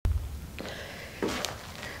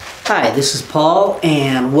Hi, this is Paul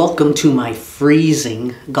and welcome to my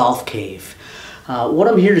freezing golf cave. What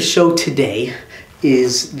I'm here to show today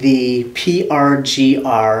is the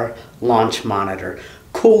PRGR Launch Monitor.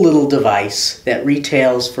 Cool little device that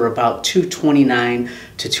retails for about $229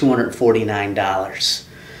 to $249.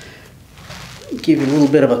 Give you a little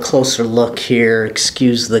bit of a closer look here,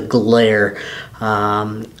 excuse the glare.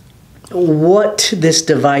 What this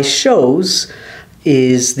device shows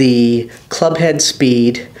is the clubhead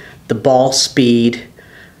speed, the ball speed,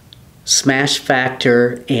 smash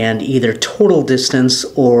factor, and either total distance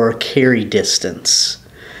or carry distance.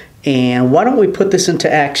 And why don't we put this into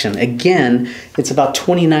action? Again, it's about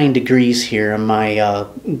 29 degrees here in my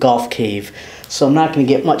golf cave, so I'm not going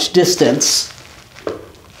to get much distance.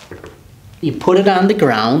 You put it on the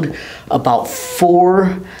ground about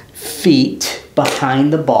 4 feet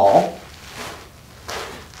behind the ball.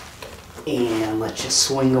 And let's just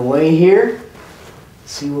swing away here.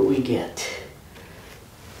 See what we get.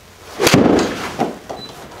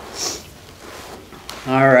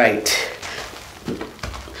 All right.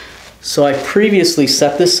 So I previously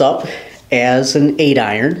set this up as an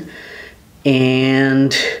 8-iron,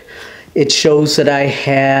 and it shows that I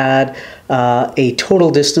had a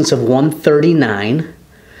total distance of 139.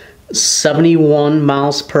 71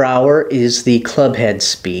 miles per hour is the clubhead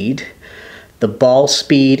speed. The ball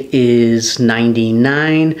speed is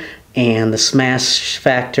 99 and the smash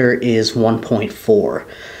factor is 1.4.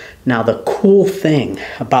 Now the cool thing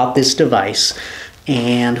about this device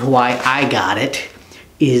and why I got it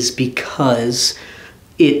is because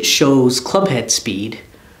it shows clubhead speed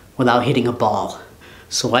without hitting a ball.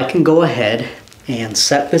 So I can go ahead and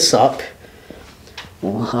set this up.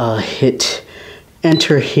 We'll hit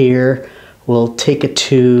enter here. We'll take it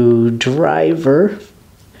to driver.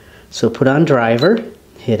 So put on driver,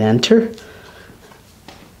 hit enter.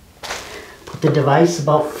 Put the device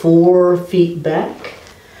about 4 feet back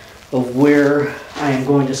of where I am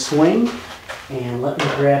going to swing. And let me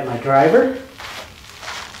grab my driver.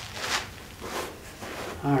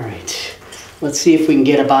 All right, let's see if we can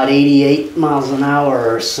get about 88 miles an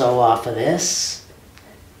hour or so off of this.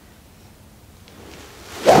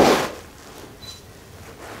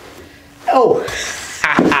 Oh,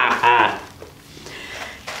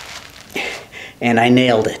 and I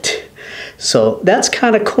nailed it. So that's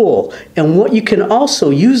kind of cool. And what you can also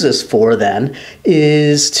use this for then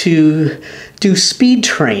is to do speed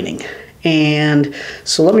training. And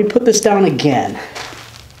so let me put this down again.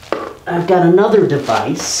 I've got another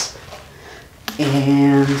device,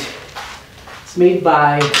 and it's made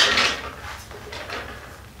by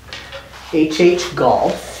HH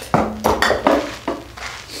Golf,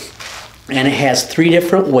 and it has 3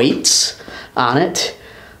 different weights on it.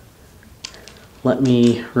 Let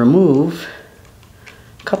me remove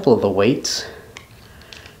a couple of the weights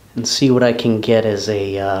and see what I can get as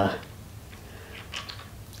a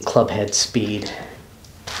clubhead speed.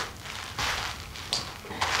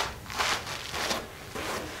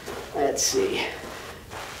 Let's see,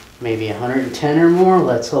 maybe 110 or more,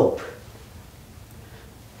 let's hope.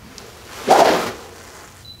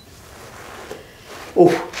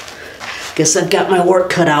 Oh, guess I've got my work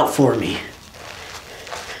cut out for me.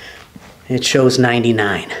 It shows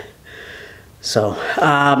 99. So,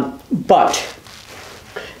 but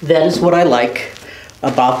that is what I like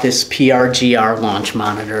about this PRGR Launch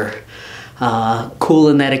Monitor. Cool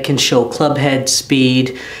in that it can show clubhead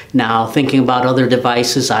speed. Now, thinking about other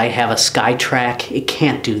devices, I have a SkyTrack. It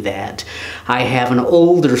can't do that. I have an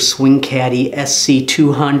older Swing Caddy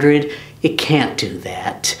SC200. It can't do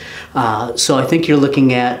that. So I think you're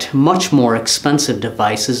looking at much more expensive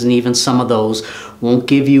devices, and even some of those won't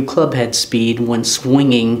give you clubhead speed when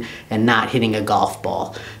swinging and not hitting a golf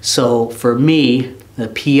ball. So for me, the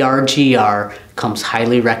PRGR comes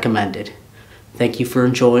highly recommended. Thank you for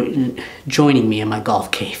joining me in my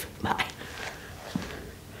golf cave. Bye.